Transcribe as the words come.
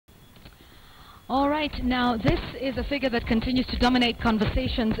All right, now this is a figure that continues to dominate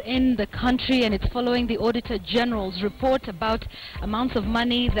conversations in the country, and it's following the Auditor General's report about amounts of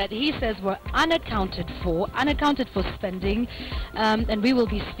money that he says were unaccounted for spending, and we will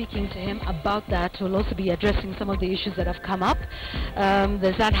be speaking to him about that. We'll also be addressing some of the issues that have come up.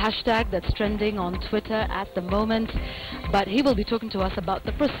 There's that hashtag that's trending on Twitter at the moment, but he will be talking to us about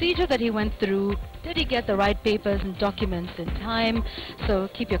the procedure that he went through. Did he get the right papers and documents in time? So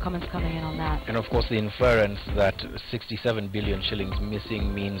keep your comments coming in on that. And of course the inference that 67 billion shillings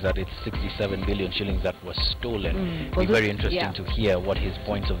missing means that it's 67 billion shillings that were stolen. It'll be very interesting to hear what his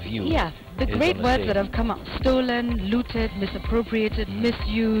point of view is. Yeah, the great words that have come out: stolen, looted, misappropriated,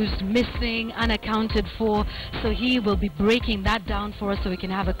 misused, missing, unaccounted for. So he will be breaking that down for us so we can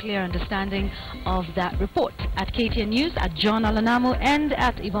have a clear understanding of that report. At KTN News, at John Alanamo, and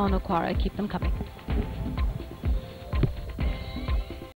at Yvonne Okwara. Keep them coming.